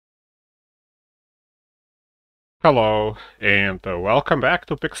Hello, and welcome back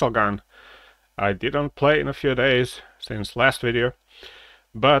to Pixel Gun. I didn't play in a few days since last video,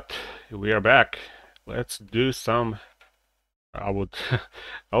 but we are back. Let's do some, I would I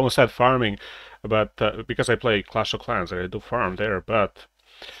almost said farming, but because I play Clash of Clans, I do farm there, but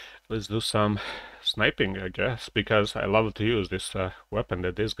let's do some sniping, I guess, because I love to use this weapon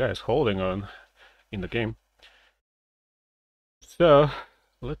that this guy is holding on in the game. So,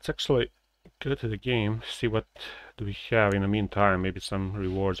 let's actually go to the game, see what do we have in the meantime, maybe some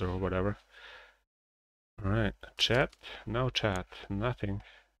rewards or whatever. Alright, chat? No chat, nothing.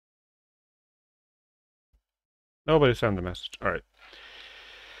 Nobody sent a message. Alright.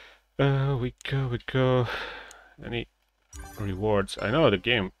 We go. Any rewards? I know the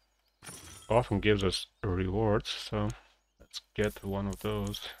game often gives us rewards, so let's get one of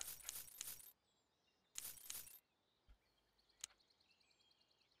those.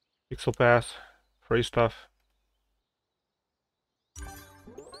 Pixel Pass, free stuff.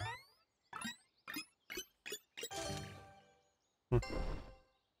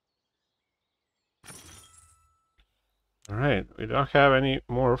 Alright, we don't have any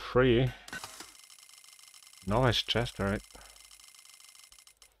more free. Novice chest, alright.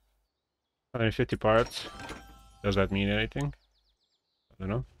 150 parts. Does that mean anything? I don't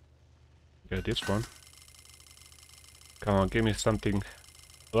know. Get this one. Come on, give me something.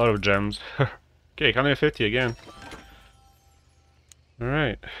 A lot of gems. Okay, 150 again.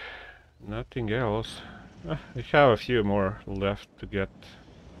 Alright. Nothing else. We have a few more left to get.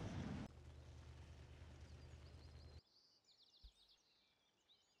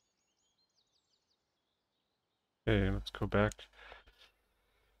 Okay, let's go back.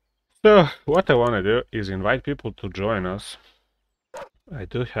 So, what I want to do is invite people to join us. I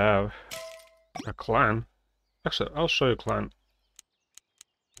do have a clan. Actually, I'll show you a clan.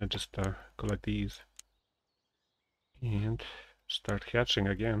 I just collect these. And start hatching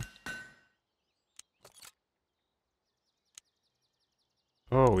again.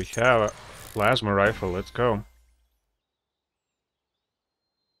 Oh, we have a plasma rifle. Let's go.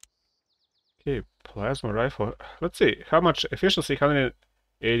 Okay, plasma rifle. Let's see, how much? Efficiency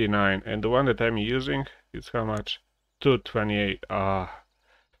 189, and the one that I'm using is how much? 228.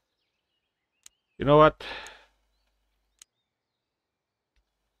 You know what?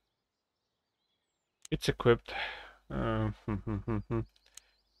 It's equipped. I'm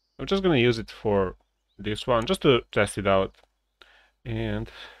just gonna use it for this one, just to test it out.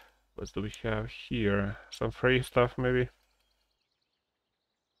 And what do we have here? Some free stuff, maybe?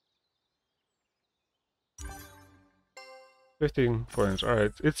 $15.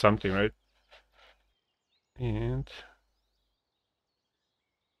 Alright, it's something, right? And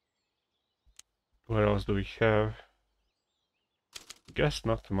what else do we have? Guess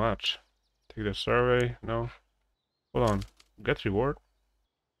not too much. Take the survey. No. Hold on. Get reward.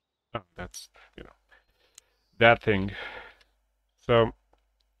 Oh, that's, you know, that thing. So,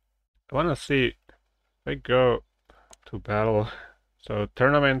 I want to see if I go to battle. So,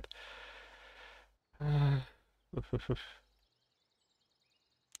 tournament. I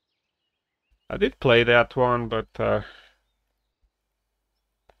did play that one, but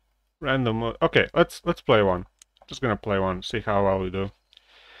random. Okay, let's play one. Just gonna play one. See how well we do.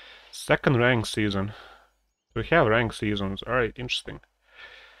 Second rank season. We have rank seasons. All right, interesting.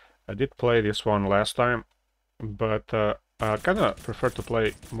 I did play this one last time, but I kind of prefer to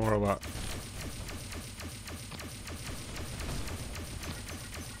play more of a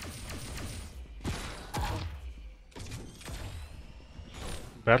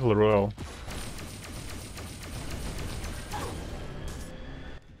battle royale.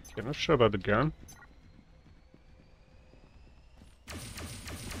 Okay, not sure about the gun.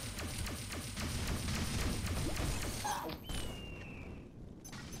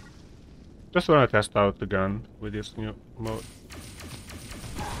 Just want to test out the gun with this new mode.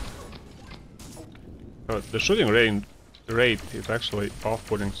 Oh, the shooting rate is actually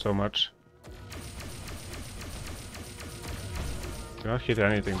off-putting so much. You don't hit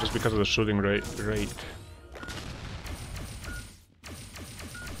anything just because of the shooting rate.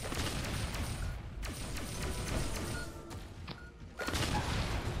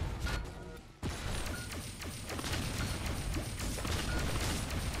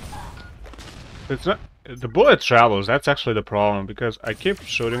 It's not the bullet travels. That's actually the problem because I keep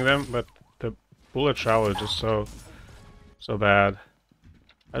shooting them, but the bullet travel is just so bad.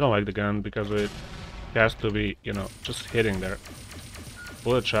 I don't like the gun because it has to be, you know, just hitting there.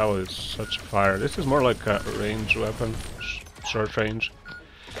 Bullet travel is such fire. This is more like a range weapon, short range.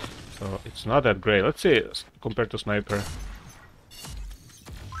 So it's not that great. Let's see compared to sniper.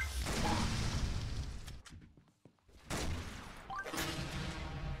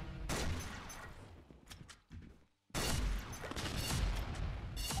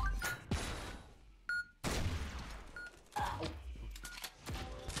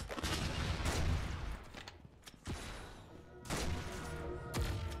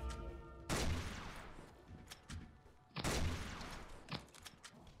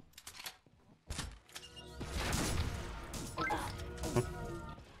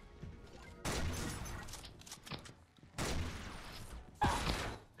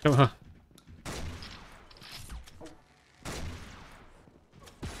 Come on.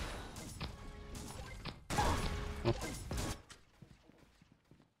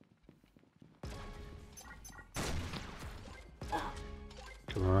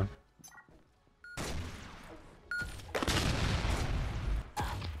 Come on.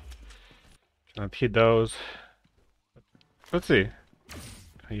 Cannot hit those. Let's see.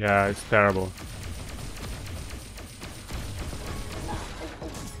 Yeah, it's terrible.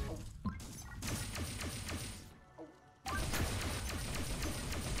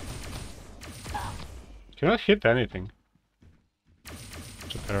 Cannot hit anything.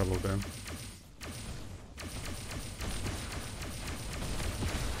 It's a terrible gun.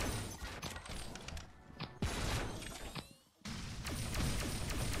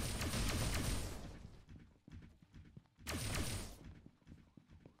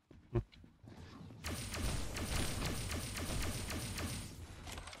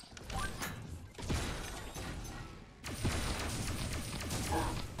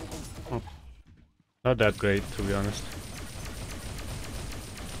 Not that great, to be honest.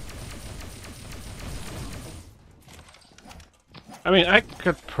 I mean, I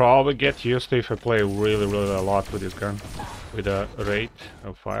could probably get used to if I play really a lot with this gun. With a rate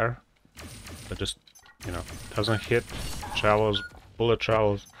of fire. That just, you know, doesn't hit, travels, bullet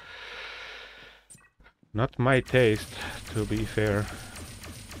travels. Not my taste, to be fair.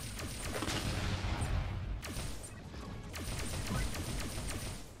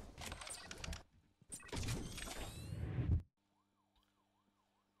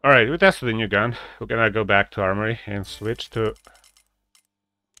 Alright, we tested the new gun. We're gonna go back to armory and switch to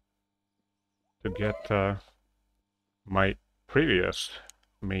get my previous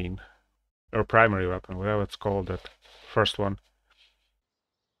main or primary weapon, whatever it's called, that first one.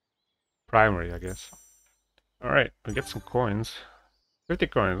 Primary, I guess. Alright, we get some coins. 50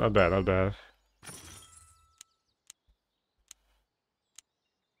 coins, not bad, not bad.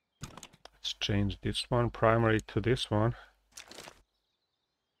 Let's change this one, primary, to this one.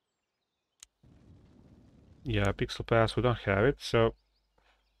 Yeah, Pixel Pass, we don't have it, so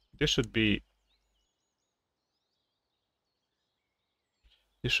this should be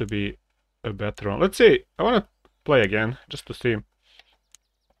a better one. Let's see, I want to play again, just to see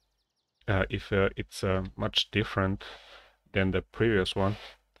if it's much different than the previous one.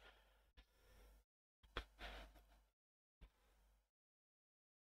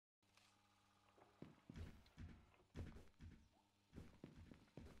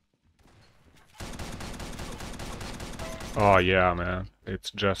 Oh yeah, man,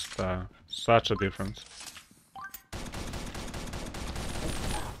 it's just such a difference.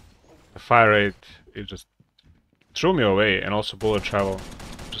 The fire rate, it just threw me away, and also bullet travel.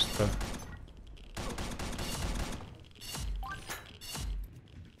 Just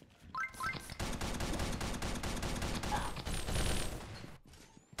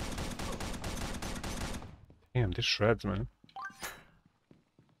damn, this shreds, man.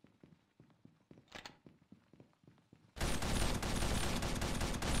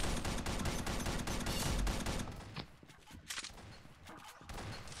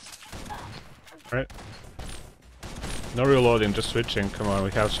 Right. No reloading, just switching. Come on,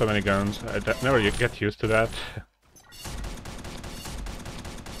 we have so many guns. I never get used to that.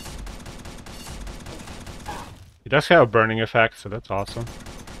 It does have a burning effect, so that's awesome.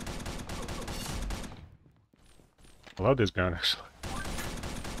 I love this gun, actually.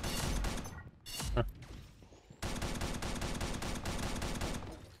 Huh.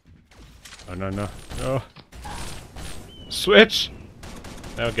 Oh, no, no, no. Switch!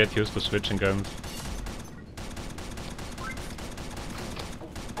 I'll get used to switching guns.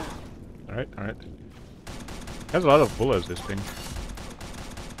 Alright, alright. Has a lot of bullets, this thing.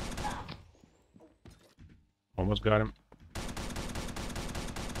 Almost got him.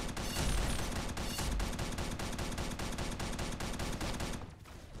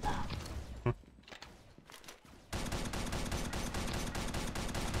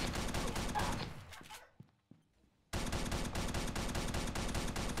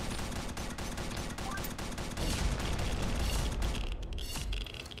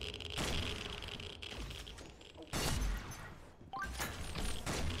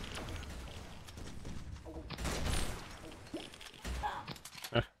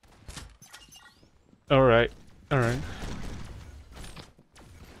 Alright, alright.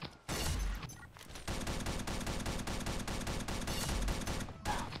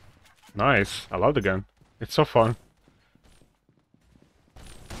 Nice, I love the gun. It's so fun.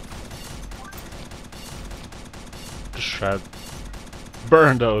 Just shred.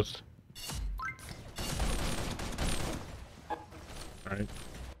 Burn those. Alright.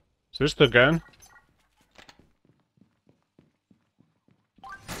 this the gun?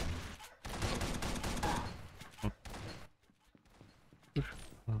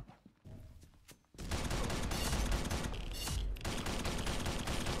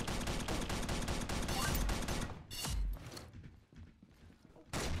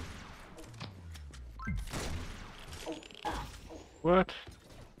 What?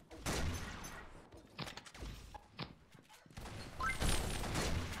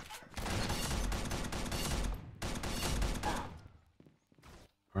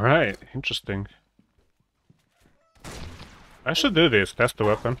 Alright, interesting. I should do this, test the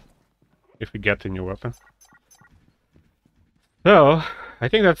weapon. If we get a new weapon. So, I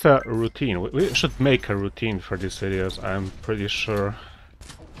think that's a routine. We should make a routine for these videos, I'm pretty sure.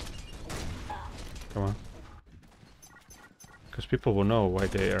 Come on. Because people will know why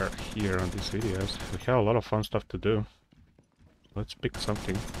they are here on these videos. We have a lot of fun stuff to do. Let's pick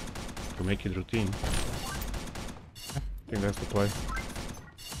something to make it routine. I think that's the play.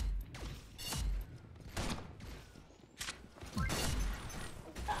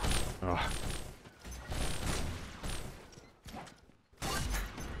 Oh.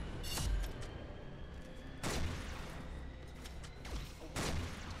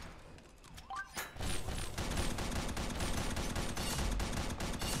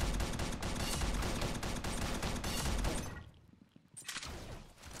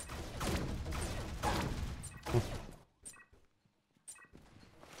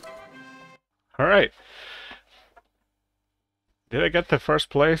 Alright. Did I get the first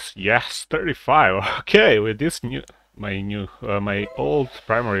place? Yes, 35. Okay, with this my old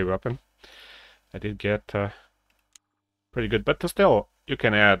primary weapon, I did get pretty good. But still, you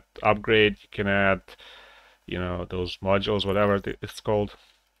can add upgrade, you can add, you know, those modules, whatever it's called.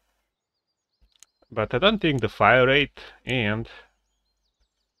 But I don't think the fire rate and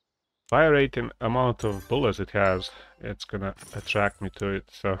amount of bullets it has, it's gonna attract me to it.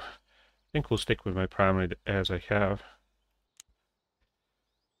 So I think we'll stick with my primary as I have.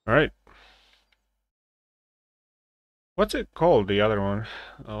 Alright. What's it called, the other one?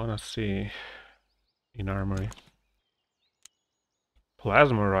 I wanna see in armory.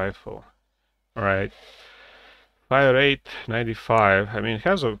 Plasma rifle. Alright. Fire rate 95. I mean, it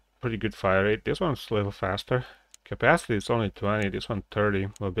has a pretty good fire rate. This one's a little faster. Capacity is only 20, this one 30.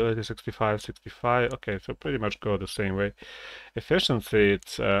 Mobility 65, 65. Okay, so pretty much go the same way. Efficiency,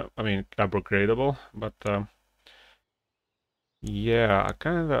 it's, I mean, upgradable, but yeah, I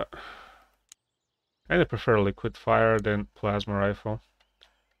kinda prefer liquid fire than plasma rifle.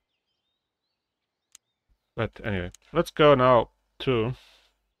 But anyway, let's go now to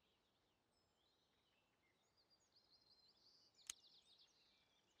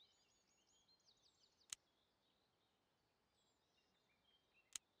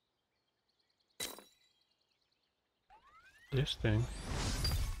this thing.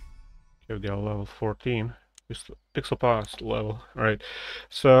 Give the level 14. Pixel pass level. Alright.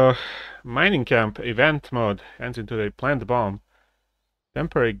 So, mining camp event mode ends in today. Plant bomb.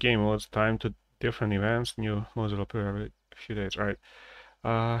 Temporary game modes. Time to different events. New modes will appear every few days. Alright.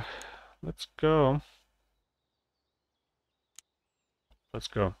 Let's go. Let's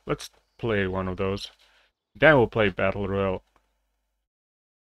go. Let's play one of those. Then we'll play Battle Royale.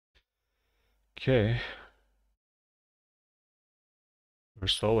 Okay. We're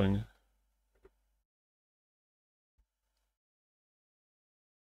stalling.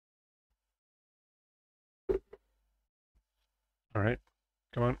 Alright.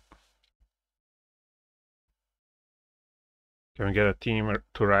 Come on. Can we get a team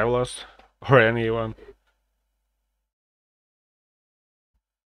to rival us? Or anyone?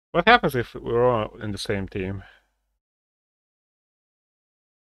 What happens if we're all in the same team?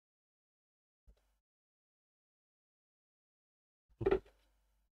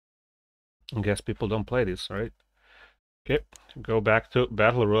 I guess people don't play this, right? Okay, go back to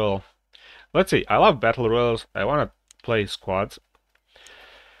Battle Royale. Let's see, I love Battle Royales. I want to play squads.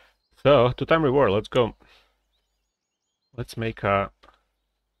 So, two-time reward, let's go. Let's make a...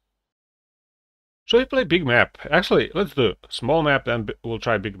 Should we play big map? Actually, let's do small map, then we'll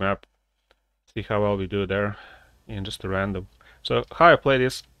try big map. See how well we do there in just a random. So, how I play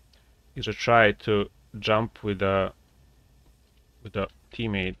this is to try to jump with a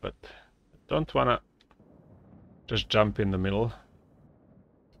teammate, but don't wanna just jump in the middle.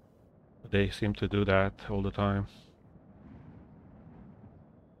 They seem to do that all the time.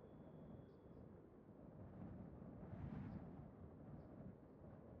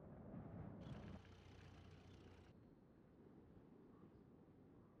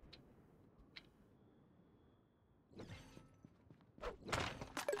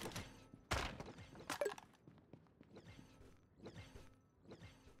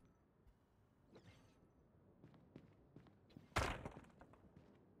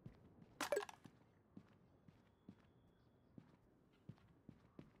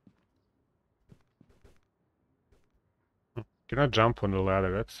 Cannot jump on the ladder,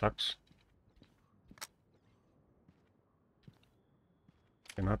 that sucks.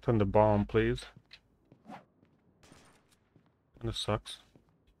 Okay, not on the bomb, please. Kinda sucks.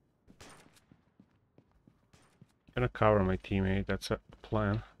 Gonna cover my teammate, that's a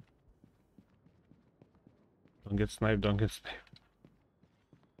plan. Don't get sniped, don't get sniped.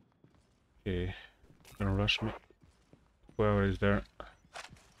 Okay, gonna rush me. Whoever is there.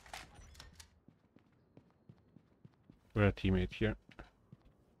 We're a teammate here.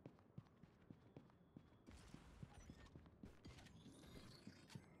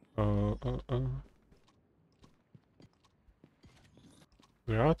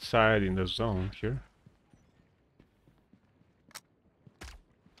 We're outside in the zone here.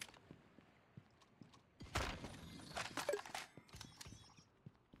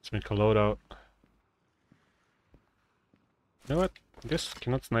 Let's make a loadout. You know what? This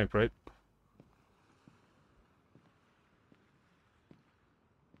cannot snipe, right?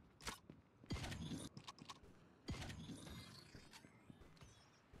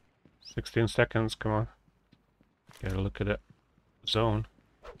 "16 seconds, come on. Gotta look at that zone."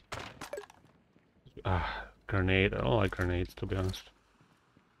 Ah, grenade. I don't like grenades, to be honest.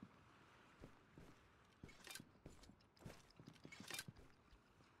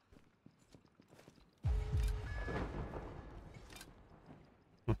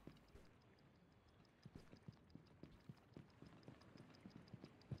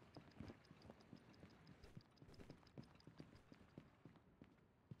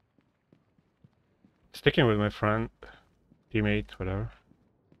 Sticking with my friend, teammate, whatever.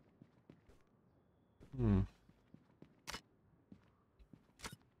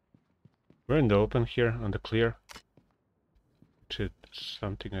 We're in the open here, on the clear. Which is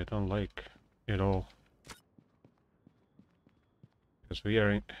something I don't like at all. Because we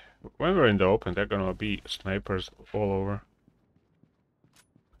are in... When we're in the open, there are gonna be snipers all over.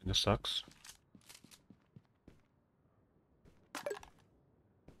 Kinda sucks.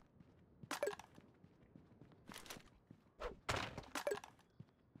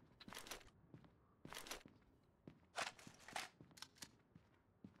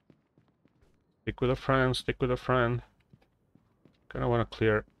 Stick with a friend, stick with a friend. Kinda wanna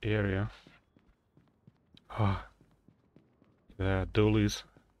clear area. Ah, the dualies.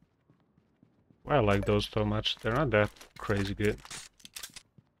 Why I like those so much. They're not that crazy good.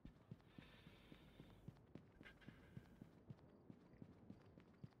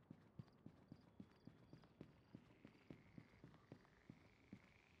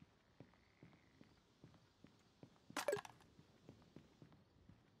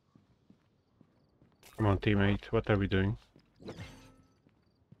 Come on, teammate, what are we doing?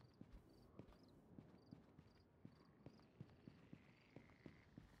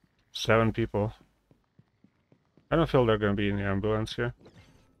 Seven people. I don't feel they're gonna be in the ambulance here.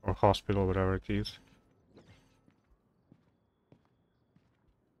 Or hospital, whatever it is.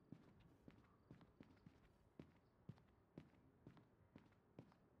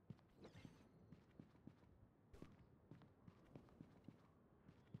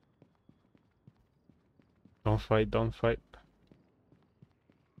 Don't fight, don't fight.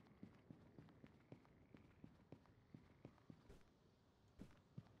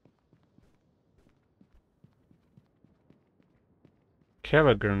 Have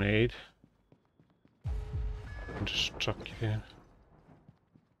a grenade. Just chuck it in.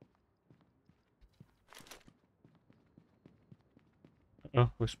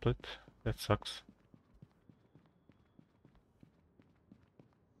 Oh, we split. That sucks.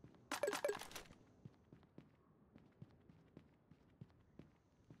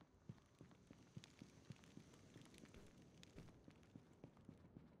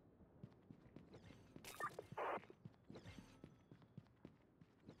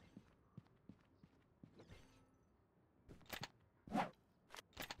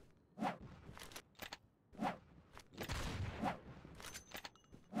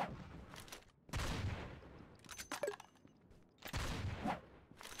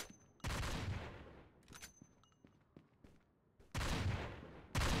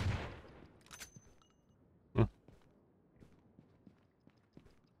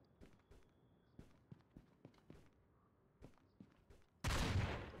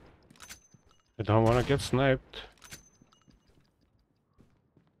 I don't want to get sniped.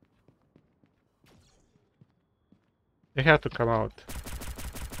 They had to come out.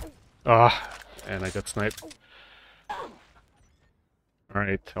 Ah, and I got sniped.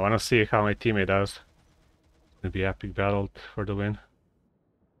 Alright, I want to see how my teammate does. It'll be epic battle for the win.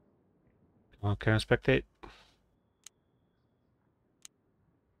 Come on, can I spectate?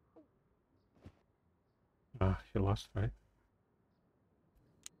 Ah, he lost, right?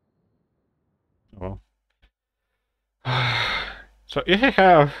 Well. So if I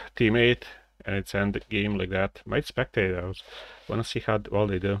have teammate and it's end the game like that, might spectate those. Wanna see how well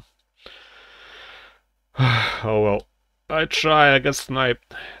they do. Oh well. I try, I get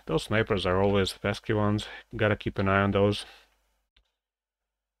sniped. Those snipers are always pesky ones. Gotta keep an eye on those.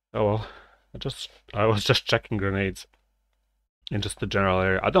 Oh well. I was just checking grenades. In just the general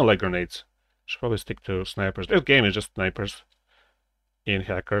area. I don't like grenades. Should probably stick to snipers. This game is just snipers and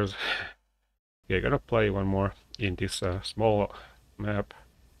hackers. Yeah, gotta play one more in this small map.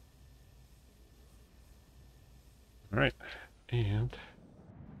 Alright, and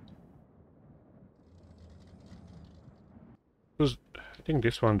I think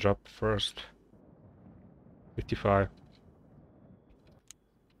this one dropped first. 55.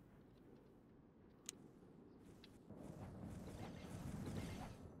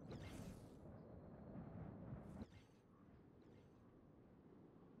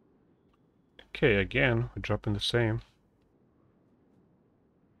 Okay, again, we're dropping the same.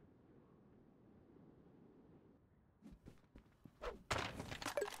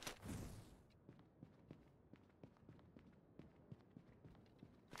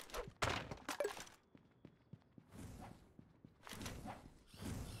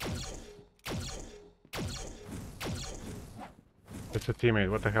 It's a teammate,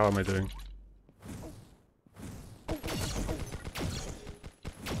 what the hell am I doing?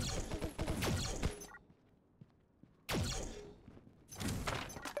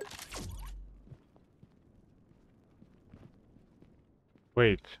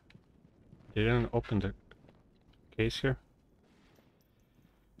 Wait, they didn't open the case here?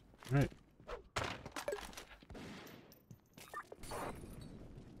 Right.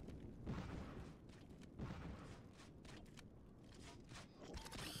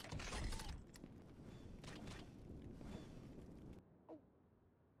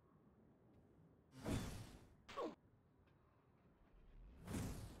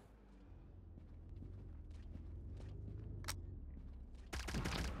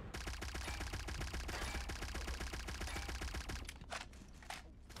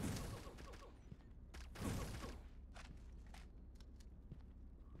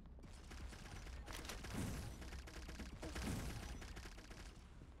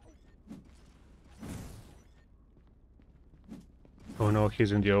 Oh no,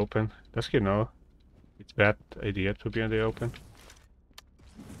 he's in the open. Does he know it's a bad idea to be in the open?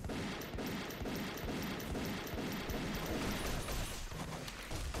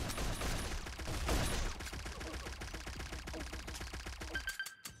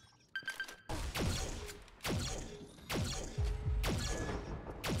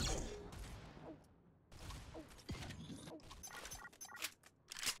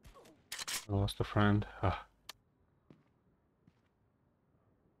 I lost a friend. Ah.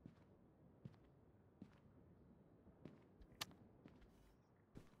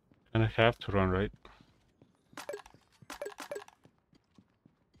 And I have to run, right?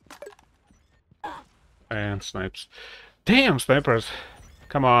 And snipes. Damn, snipers!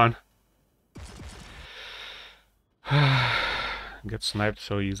 Come on! Get sniped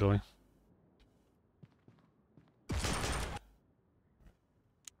so easily.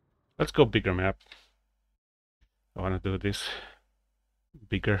 Let's go bigger map. I wanna do this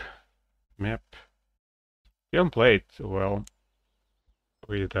bigger map. You haven't played well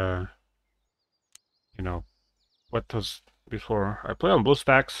with you know, what was before. I played on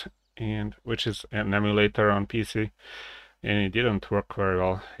BlueStacks, and which is an emulator on PC, and it didn't work very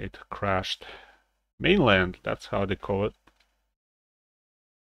well. It crashed. Mainland, that's how they call it.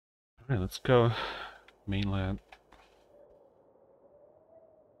 Alright, let's go mainland.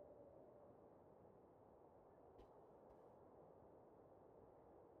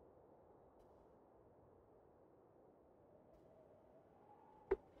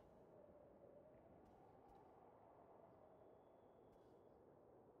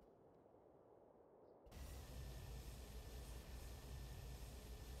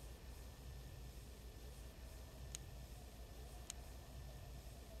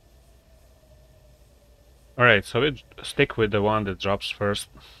 Alright, so we stick with the one that drops first.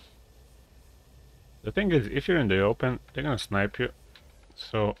 The thing is, if you're in the open, they're gonna snipe you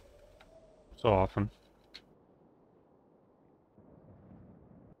so often.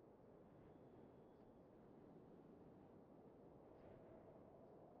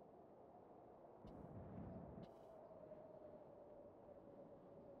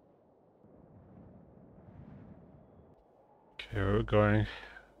 Okay, we're going.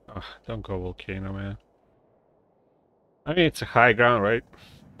 Oh, don't go volcano, man. I mean, it's a high ground, right?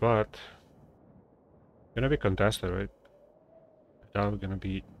 But gonna be contested, right? That's gonna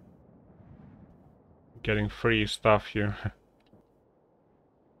be getting free stuff here. I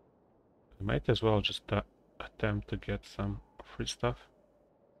might as well just attempt to get some free stuff.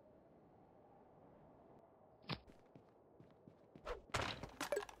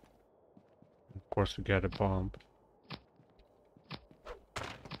 Of course, we get a bomb.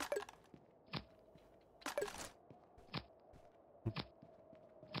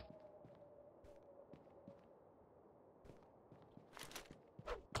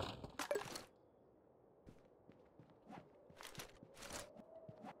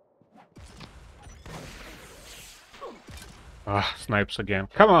 Ah, snipes again.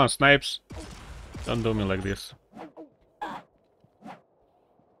 Come on, snipes! Don't do me like this.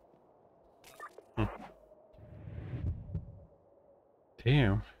 Hmm.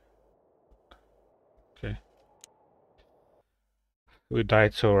 Damn. Okay. We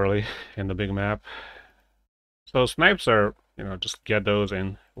died so early in the big map. So snipes are, you know, just get those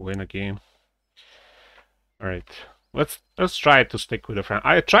and win a game. Alright. Let's try to stick with the friend.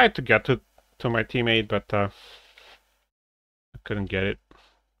 I tried to get to my teammate, but I couldn't get it.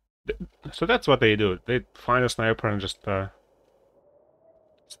 So that's what they do. They find a sniper and just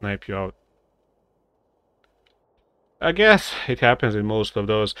snipe you out. I guess it happens in most of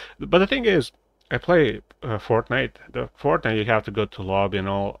those. But the thing is, I play Fortnite. The Fortnite you have to go to lobby and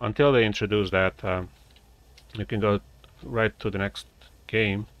all. Until they introduce that, you can go right to the next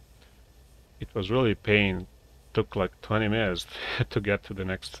game. It was really pain. Took like 20 minutes to get to the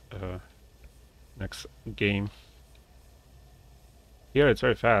next game. Here it's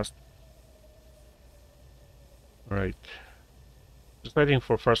very fast. Right. Just waiting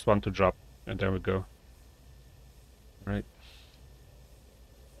for first one to drop, and there we go. Right.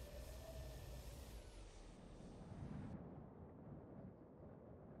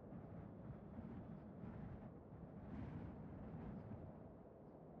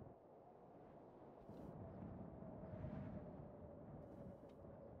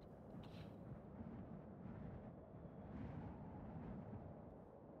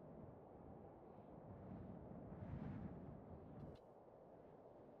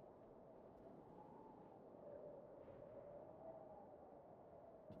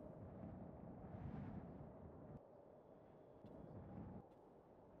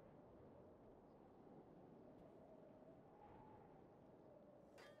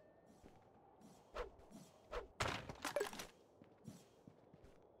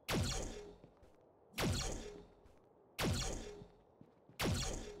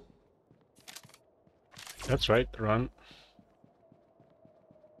 That's right, run.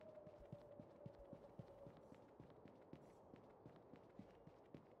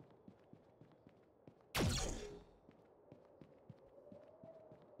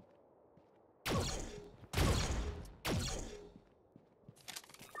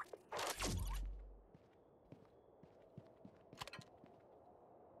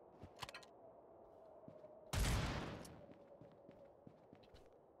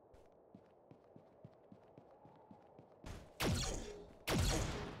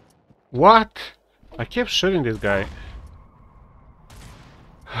 What? I kept shooting this guy.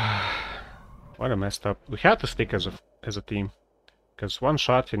 What a messed up. We had to stick as a team. Because one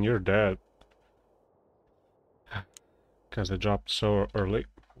shot and you're dead. Because I dropped so early.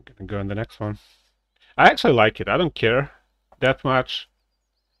 I'm gonna go on the next one. I actually like it. I don't care that much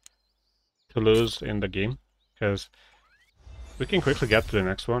to lose in the game. Because we can quickly get to the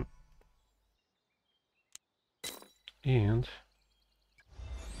next one. And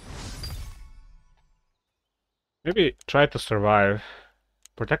maybe try to survive.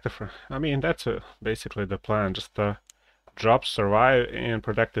 Protect the front. I mean, that's basically the plan. Just drop, survive, and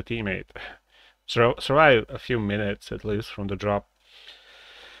protect the teammate. Survive a few minutes at least from the drop.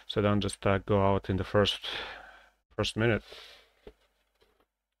 So don't just go out in the first minute.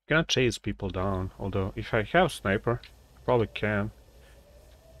 Cannot chase people down. Although if I have sniper, I probably can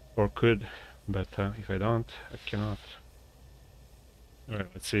or could. But if I don't, I cannot. Alright,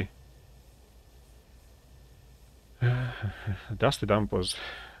 let's see. Dusty Dump was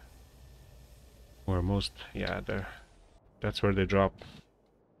where most, yeah, there. That's where they drop.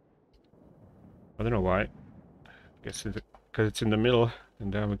 I don't know why. Guess it's because it's in the middle,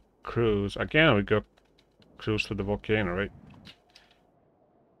 and then we cruise. Again, we go cruise to the volcano, right?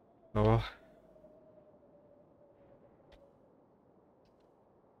 Oh well.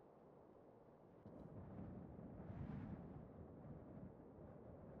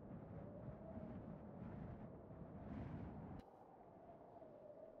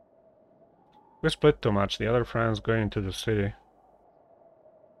 We split too much. The other friend's going into the city.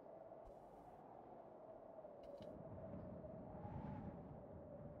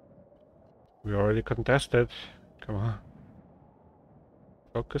 We already contested. Come on.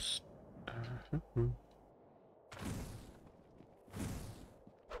 Focus.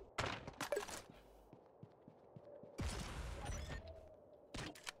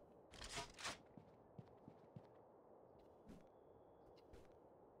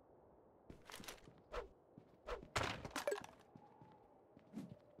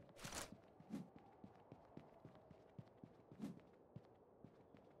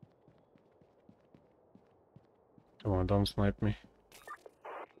 Come on, don't snipe me.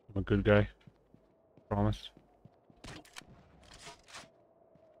 I'm a good guy. Promise.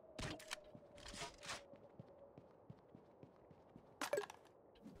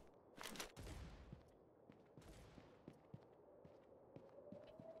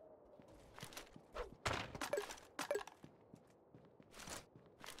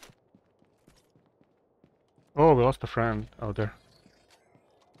 Oh, we lost a friend out there.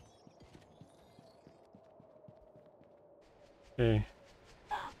 Hey.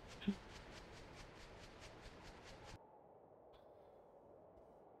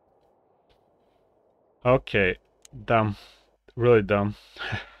 Okay. Dumb. Really dumb.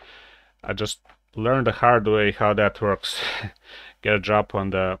 I just learned the hard way how that works. Get a drop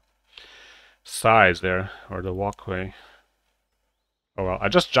on the sides there, or the walkway. Oh well, I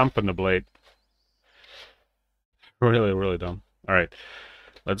just jumped on the blade. Really, really dumb. Alright,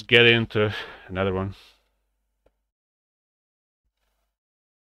 let's get into another one.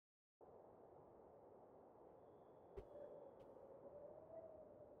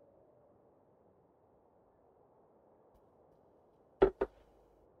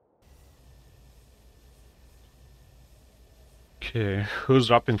 Okay, who's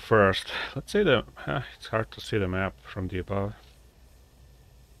dropping first? Let's say it's hard to see the map from the above.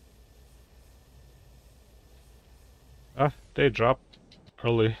 Ah, they dropped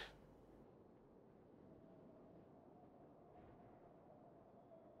early.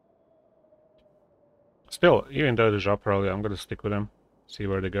 Still, even though they drop early, I'm gonna stick with them. See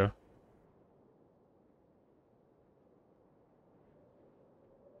where they go.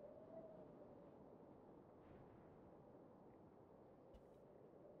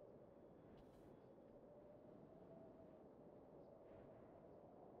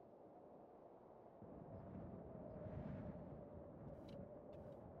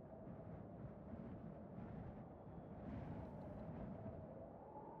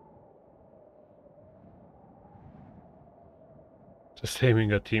 Just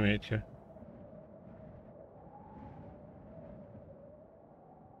aiming a teammate here.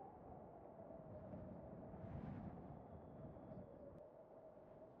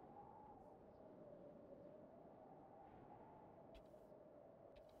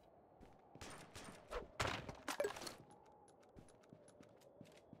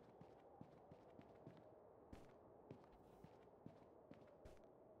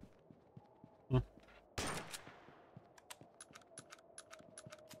 Hmm.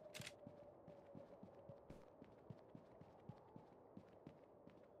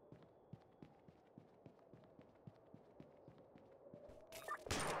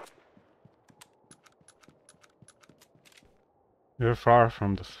 You're far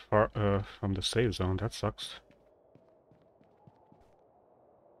from the safe zone. That sucks.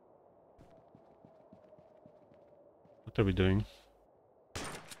 What are we doing?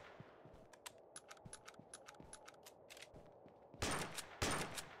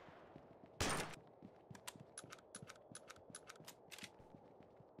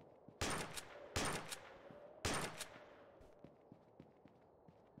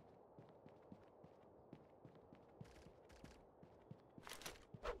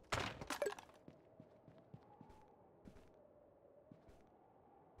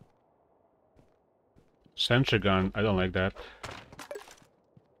 Sentry gun. I don't like that.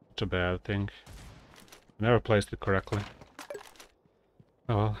 It's a bad thing. Never placed it correctly.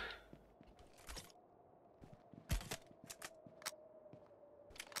 Oh well.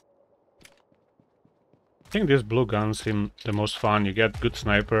 I think these blue guns seem the most fun. You get good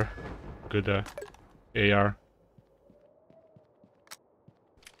sniper, good AR.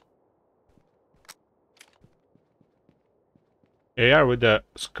 AR with the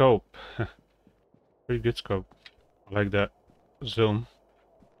scope. Pretty good scope. I like that zoom.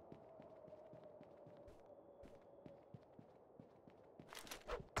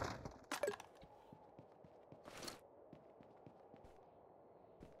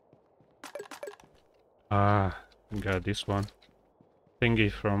 Ah, got this one.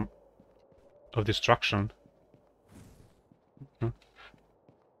 Thingy from of destruction.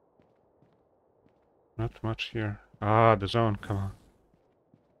 Not much here. Ah, the zone, come on.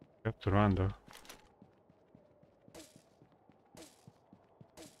 You have to run though.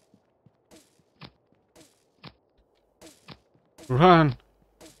 Run!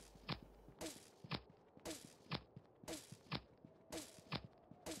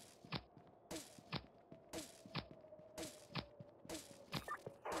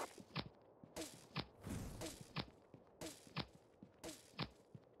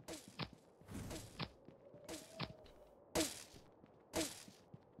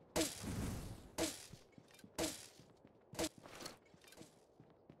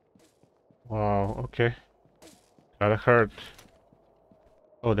 Wow, okay. Gotta hurt.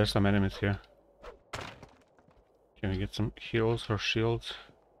 Oh, there's some enemies here. Can we get some heals or shields?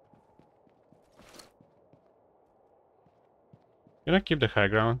 Can I keep the high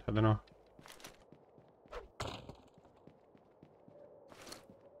ground? I don't know.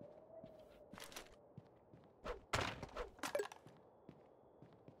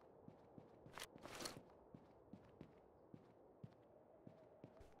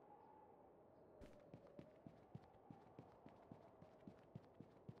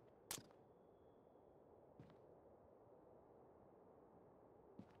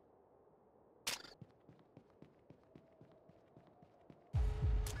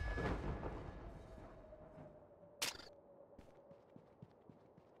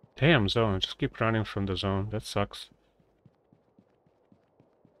 Damn, zone. Just keep running from the zone. That sucks.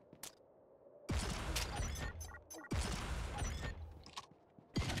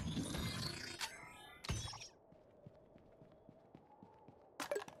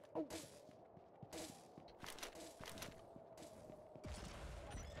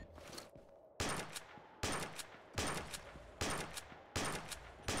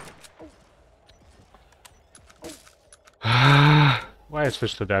 Why I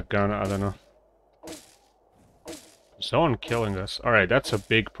switched to that gun, I don't know. Zone killing us. Alright, that's a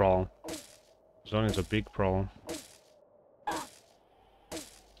big problem. Zone is a big problem.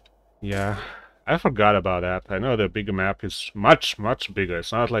 Yeah, I forgot about that. I know the bigger map is much, much bigger.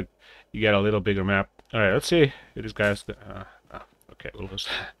 It's not like you get a little bigger map. Alright, let's see if this guy's... okay, we'll lose.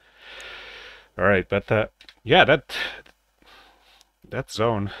 Alright, but yeah, that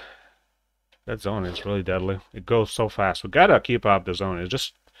zone... That zone is really deadly. It goes so fast. We gotta keep up the zone. It's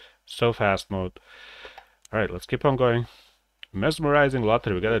just so fast mode. Alright, let's keep on going. Mesmerizing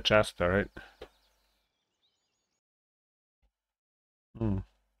lottery. We got a chest, alright.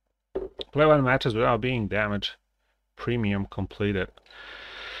 Play 1 matches without being damaged. Premium completed.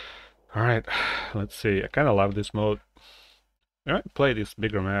 Alright, let's see. I kinda love this mode. I might play this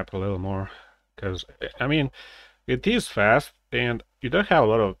bigger map a little more. Because, I mean, it is fast and you don't have a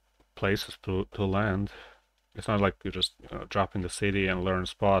lot of places to land. It's not like you just drop in the city and learn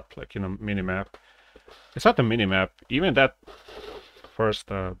spot like in a mini-map. It's not a mini-map. Even that first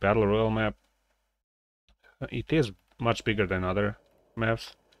Battle Royale map, it is much bigger than other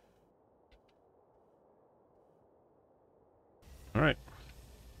maps. Alright.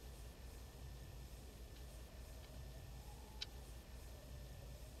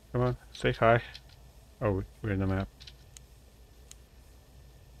 Come on, say hi. Oh, we're in the map.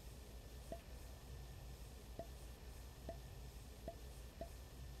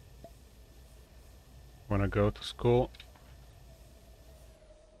 Wanna go to school?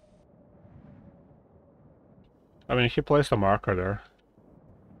 I mean, he placed a marker there.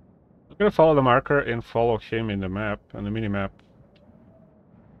 I'm gonna follow the marker and follow him in the map, on the mini-map.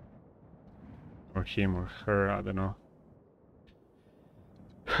 Or him or her, I don't know.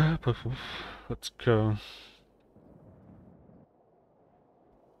 Let's go.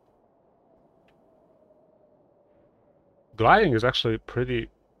 Gliding is actually pretty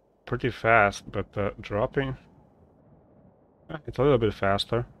fast, but dropping, it's a little bit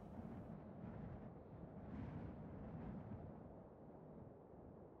faster.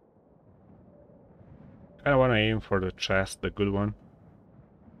 I want to aim for the chest, the good one.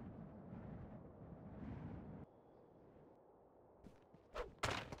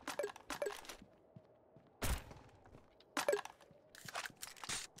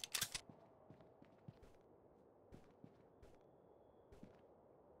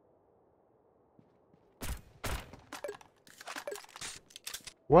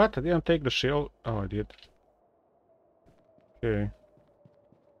 What? I didn't take the shield? Oh, I did. Okay.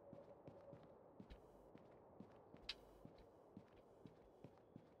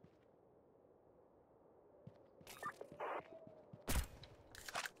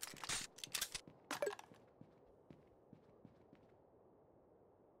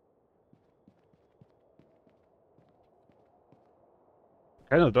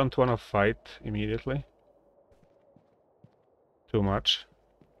 I don't want to fight immediately. Too much.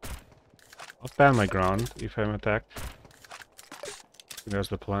 I'll stand my ground if I'm attacked. That's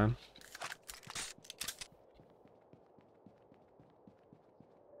the plan.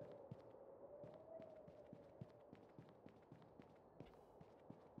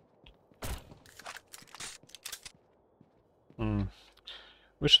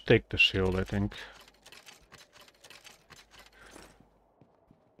 We should take the shield, I think.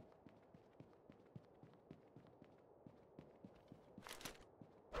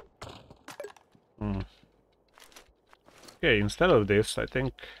 Okay, instead of this, I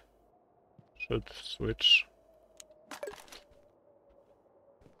think should switch.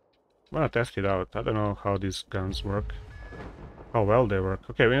 I'm gonna test it out. I don't know how these guns work, how well they work.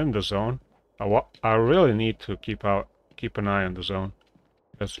 Okay, we're in the zone. I really need to keep an eye on the zone,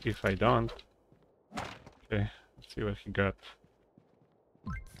 because if I don't, okay, let's see what he got.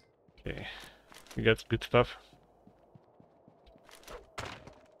 Okay, he gets good stuff.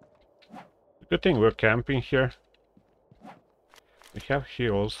 Good thing we're camping here. We have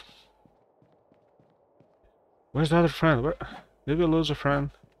heals. Where's the other friend? Where did we lose a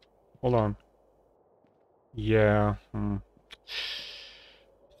friend? Hold on. Yeah.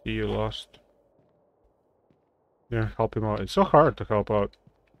 See, you lost. Yeah, help him out. It's so hard to help out.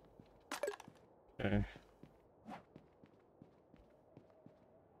 Okay.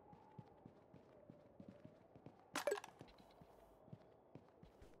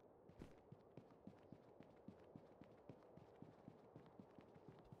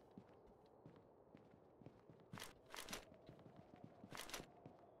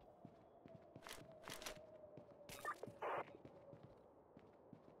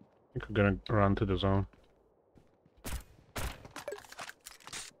 I think we're gonna run to the zone.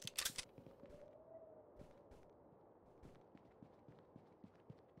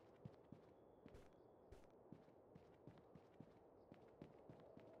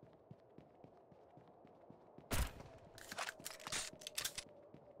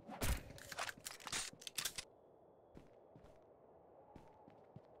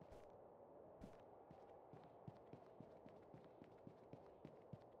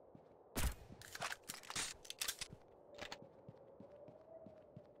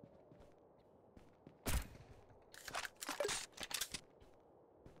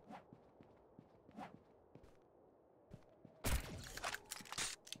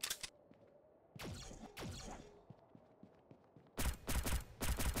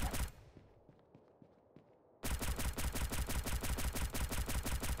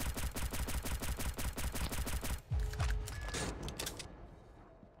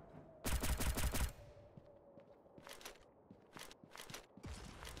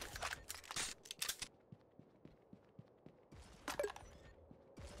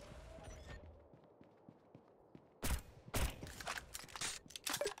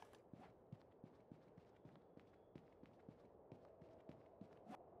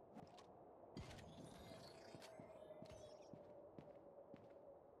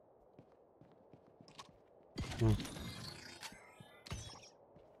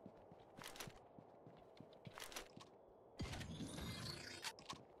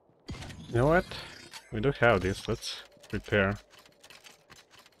 You know what? We do have this. Let's repair.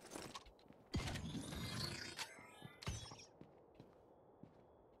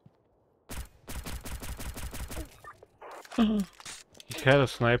 He had a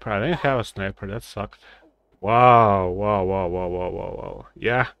sniper. I didn't have a sniper. That sucked. Wow, wow, wow, wow, wow, wow, wow.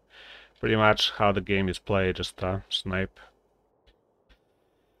 Yeah, pretty much how the game is played. Just snipe.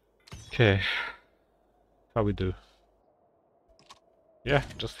 Okay. How we do? Yeah,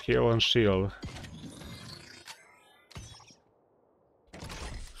 just heal and shield.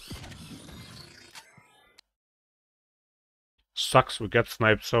 Sucks we get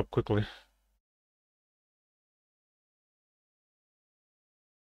sniped so quickly.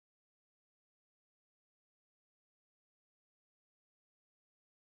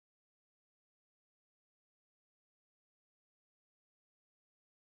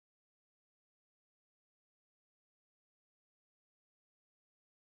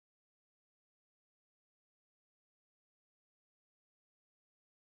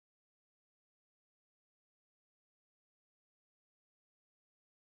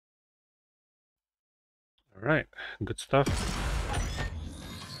 Alright, good stuff.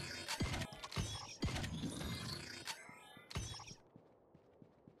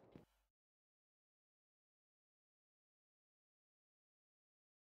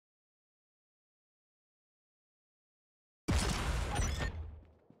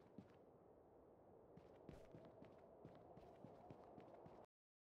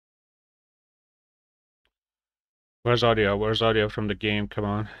 Where's audio? Where's audio from the game? Come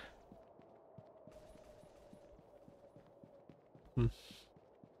on.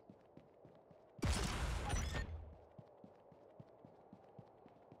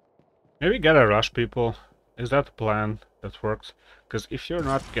 Maybe gotta rush people. Is that the plan that works? Because if you're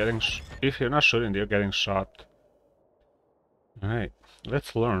not getting, if you're not shooting, you're getting shot. Alright,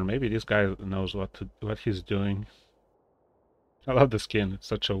 let's learn. Maybe this guy knows what he's doing. I love the skin, it's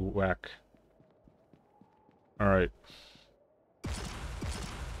such a whack. Alright.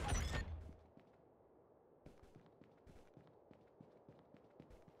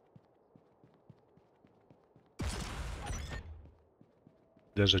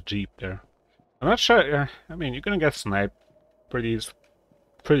 There's a jeep there. I'm not sure, I mean, you're gonna get sniped pretty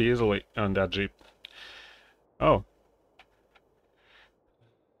easily on that jeep. Oh.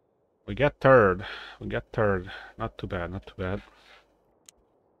 We get third. We get third. Not too bad, not too bad.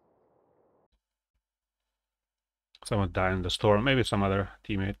 Someone died in the storm. Maybe some other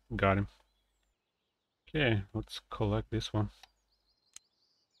teammate got him. Okay, let's collect this one.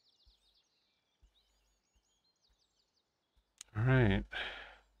 Alright.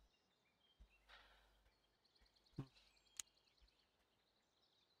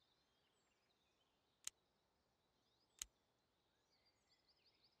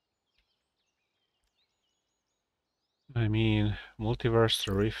 I mean,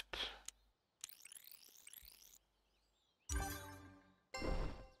 Multiverse Rift.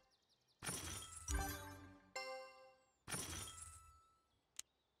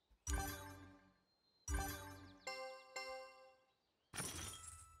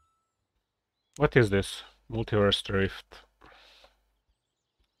 What is this? Multiverse Rift.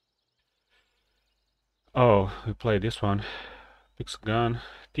 Oh, we play this one. Pixel gun.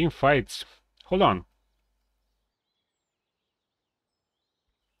 Team fights. Hold on.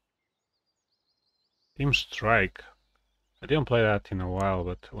 Team strike. I didn't play that in a while,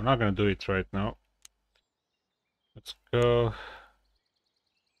 but we're not gonna do it right now. Let's go.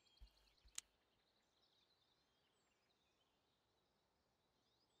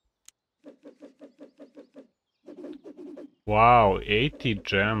 Wow, 80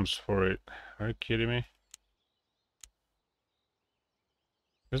 gems for it. Are you kidding me?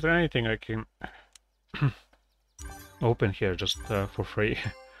 Is there anything I can open here just for free?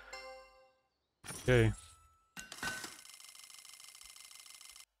 Okay.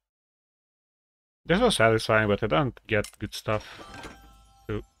 This was satisfying, but I don't get good stuff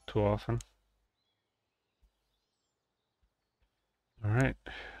too often. Alright.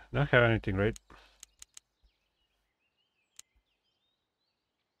 Don't have anything, right?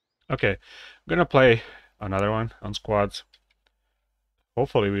 Okay. I'm gonna play another one on squads.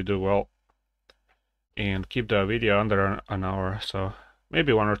 Hopefully we do well. And keep the video under an hour, so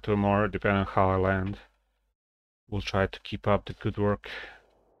maybe one or two more, depending on how I land. We'll try to keep up the good work.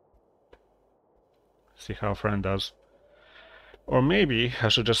 See how a friend does. Or maybe I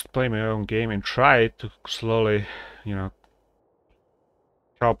should just play my own game and try to slowly, you know,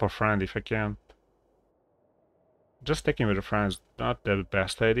 help a friend if I can. Just sticking with a friend is not the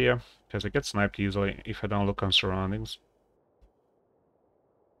best idea, because I get sniped easily if I don't look on surroundings.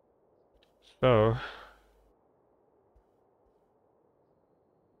 So...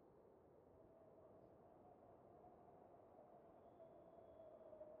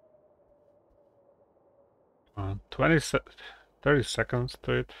 30 seconds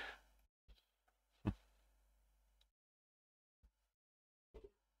to it.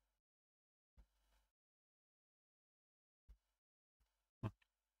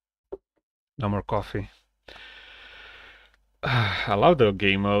 No more coffee. I love the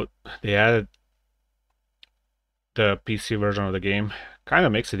game mode. They added the PC version of the game. Kind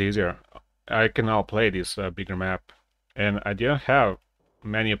of makes it easier. I can now play this bigger map. And I didn't have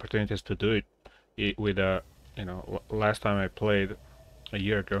many opportunities to do it with, you know, last time I played a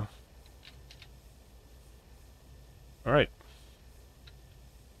year ago. Alright.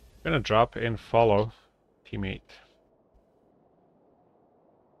 Gonna drop and follow teammate.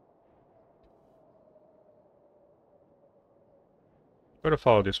 Gotta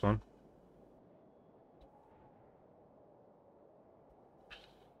follow this one.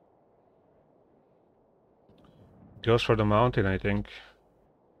 Goes for the mountain, I think.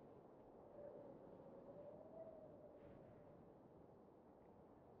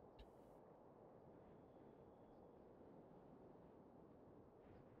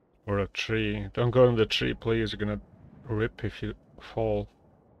 Or a tree. Don't go in the tree, please. You're gonna rip if you fall.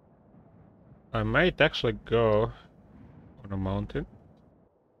 I might actually go on a mountain.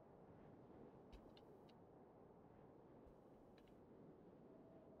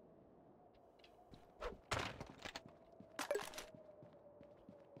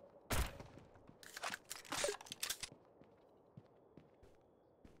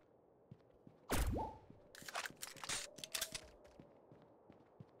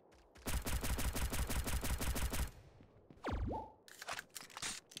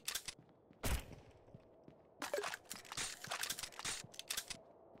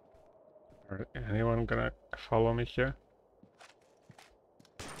 Are anyone gonna follow me here?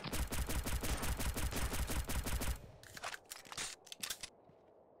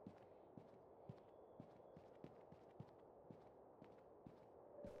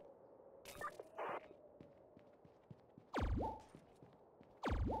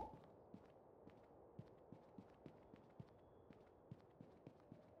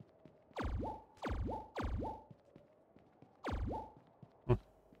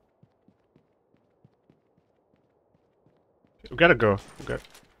 We gotta go.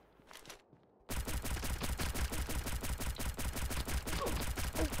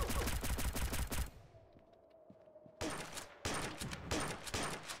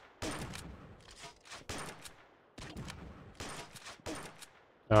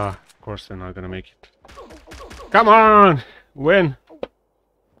 Ah, of course they're not gonna make it. Come on! Win!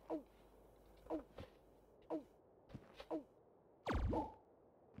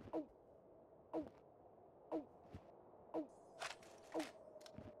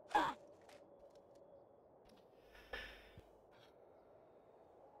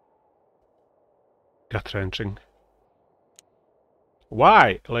 Gut wrenching.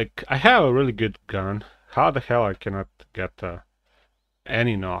 Why? Like, I have a really good gun. How the hell I cannot get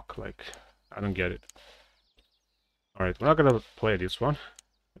any knock? Like, I don't get it. Alright, we're not gonna play this one.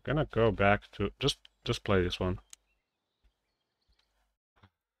 We're gonna go back to just play this one.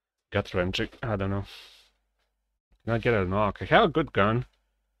 Gut wrenching. I don't know. Can I get a knock? I have a good gun.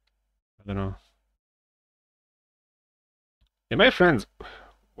 I don't know. Hey, my friends,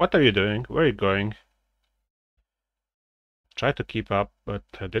 what are you doing? Where are you going? Try to keep up, but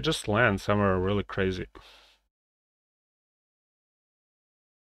they just land somewhere really crazy.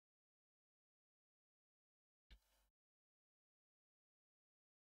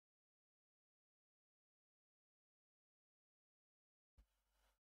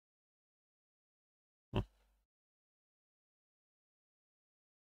 Hmm.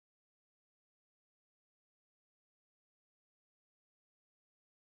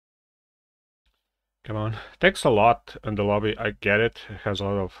 Come on. Thanks a lot in the lobby. I get it. It has a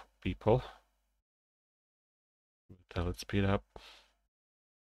lot of people. But, let's speed up.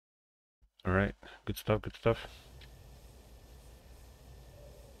 Alright. Good stuff, good stuff.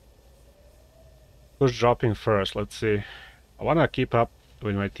 Who's dropping first? Let's see. I want to keep up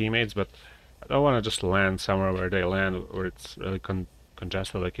with my teammates, but I don't want to just land somewhere where they land, where it's really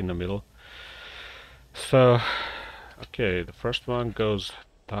congested, like in the middle. So, okay, the first one goes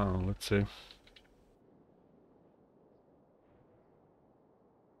down. Let's see.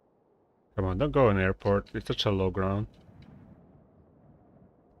 Come on, don't go in airport. It's such a low ground.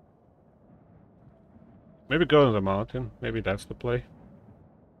 Maybe go to the mountain. Maybe that's the play.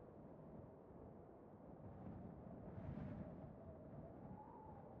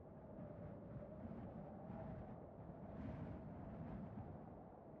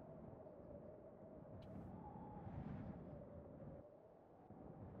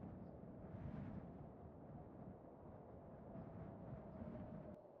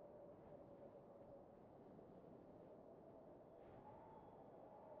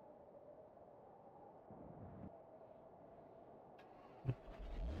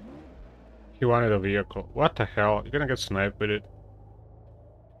 He wanted a vehicle. What the hell? You're gonna get sniped with it.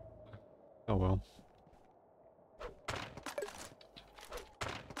 Oh well.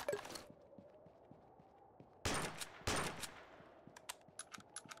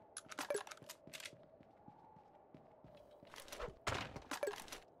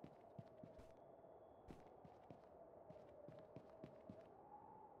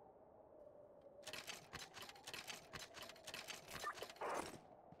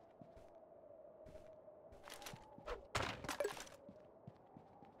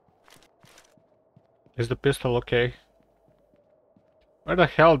 Is the pistol okay? Where the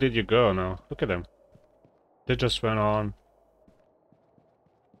hell did you go now? Look at them. They just went on.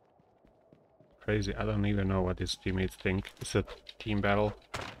 Crazy. I don't even know what his teammates think. It's a team battle.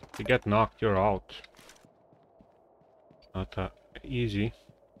 If you get knocked, you're out. Not easy.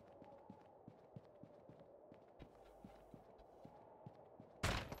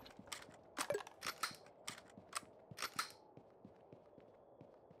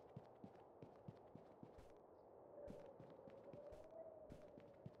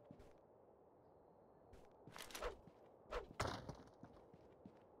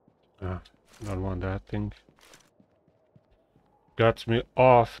 Don't want that thing. Got me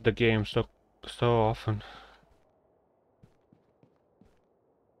off the game so often.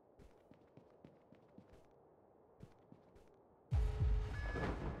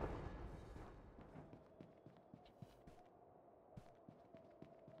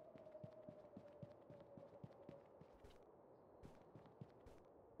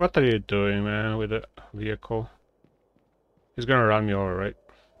 What are you doing, man, with the vehicle? He's gonna run me over, right?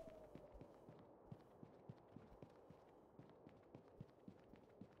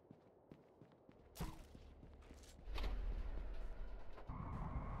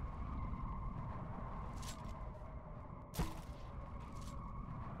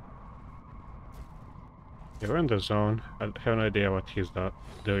 Yeah, we're in the zone. I have no idea what he's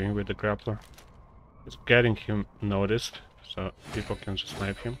doing with the grappler. He's getting him noticed, so people can just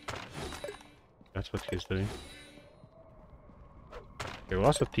snipe him. That's what he's doing. He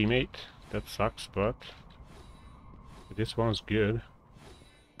lost a teammate. That sucks, but this one's good.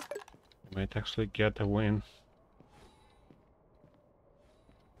 He might actually get a win.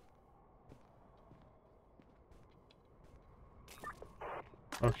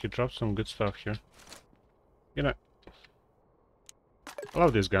 Oh, he dropped some good stuff here. You know, I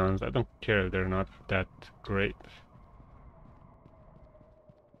love these guns. I don't care if they're not that great.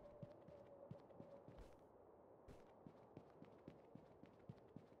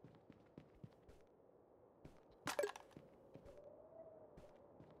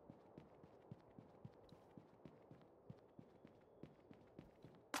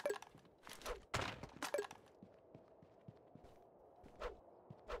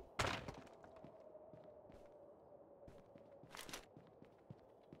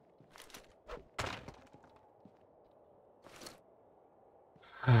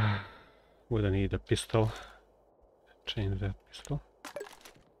 Would I need a pistol? Change that pistol.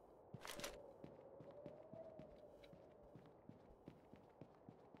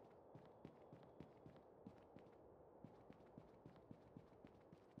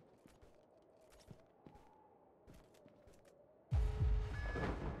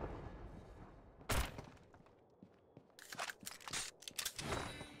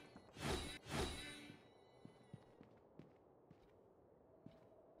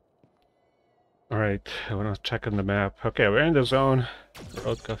 Alright, I wanna check on the map. Okay, we're in the zone.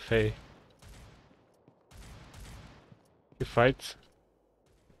 Road Cafe. He fights.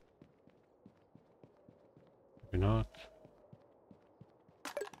 Maybe not.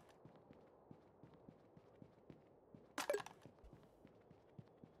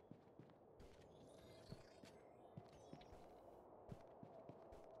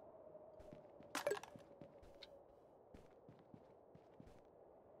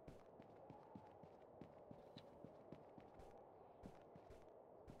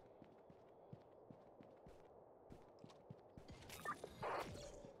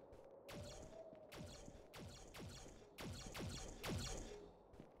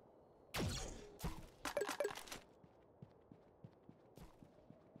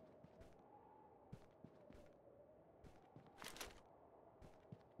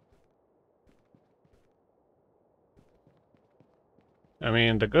 I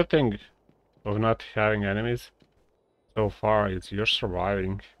mean, the good thing of not having enemies so far is you're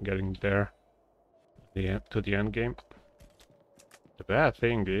surviving, getting there to the end game. The bad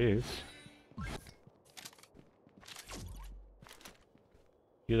thing is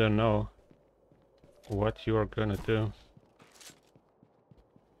you don't know what you are gonna do.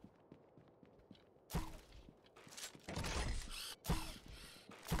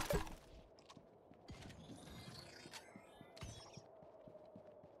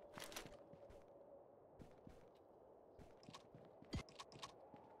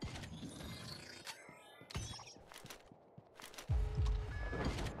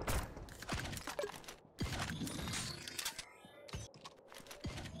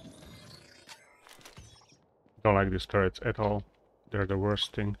 Don't like these turrets at all. They're the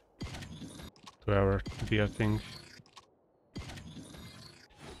worst thing to ever be a thing.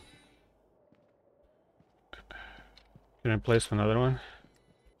 Can I place another one?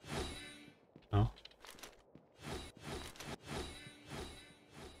 No?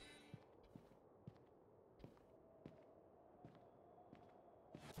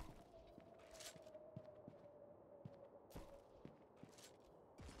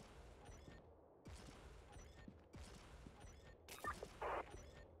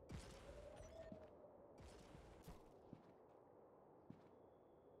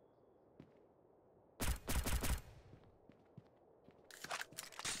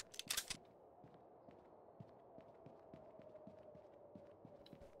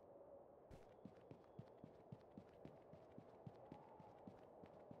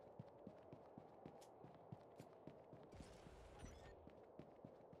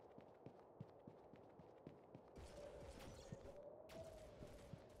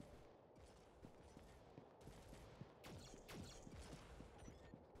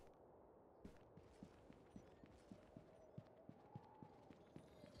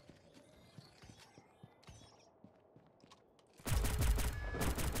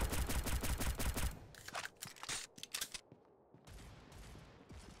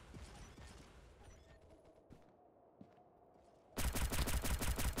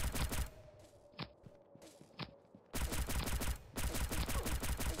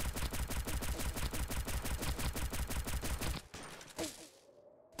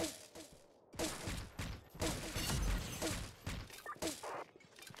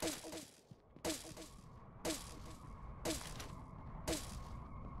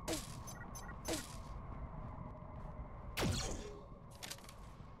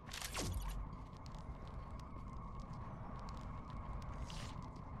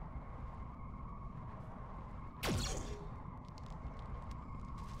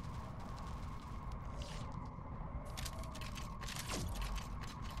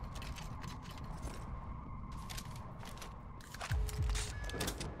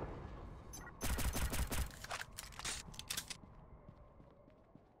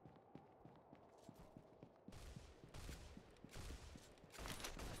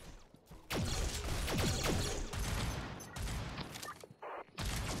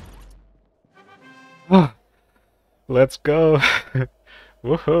 Let's go.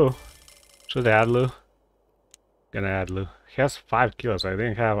 Woohoo. Should I add Lou? Gonna add Lou. He has 5 kills. I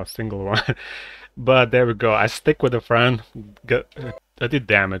didn't have a single one. But there we go. I stick with a friend. I did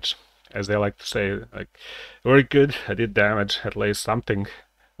damage, as they like to say. Like, very good. I did damage. At least something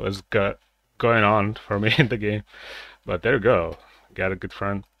was going on for me in the game. But there we go. Got a good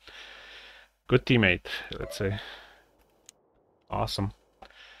friend. Good teammate, let's say. Awesome.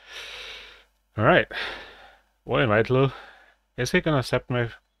 Alright. We'll invite Lou. Is he gonna accept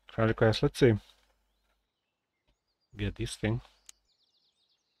my friend request? Let's see. Get this thing.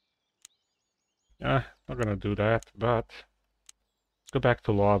 Not gonna do that, but let's go back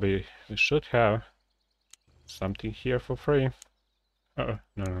to lobby. We should have something here for free. No,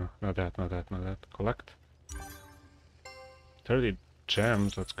 not that. Collect 30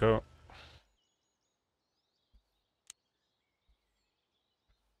 gems. Let's go.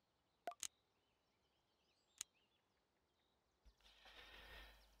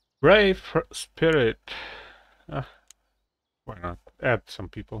 Brave spirit. Why not? Add some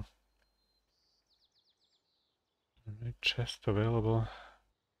people. Chest available.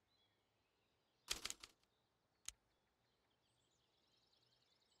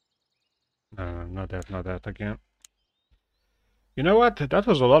 No, not that again. You know what? That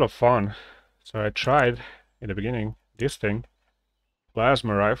was a lot of fun. So I tried in the beginning this thing,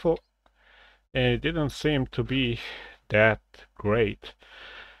 plasma rifle, and it didn't seem to be that great.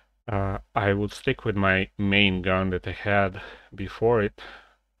 I would stick with my main gun that I had before it.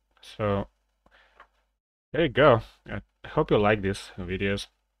 So there you go. I hope you like these videos.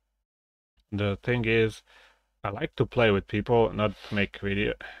 The thing is, I like to play with people, not make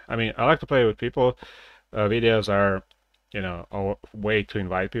video. I mean, I like to play with people. Videos are, you know, a way to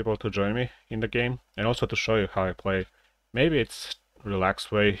invite people to join me in the game, and also to show you how I play. Maybe it's a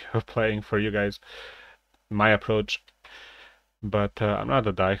relaxed way of playing for you guys, my approach. But I'm not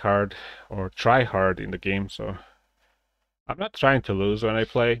a die-hard or try-hard in the game, so I'm not trying to lose when I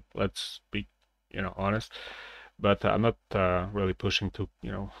play. Let's be, you know, honest. But I'm not really pushing to,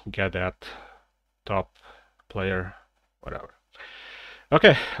 you know, get that top player, whatever.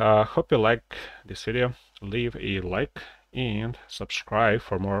 Okay, hope you like this video. Leave a like and subscribe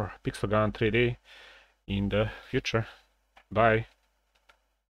for more Pixel Gun 3D in the future. Bye.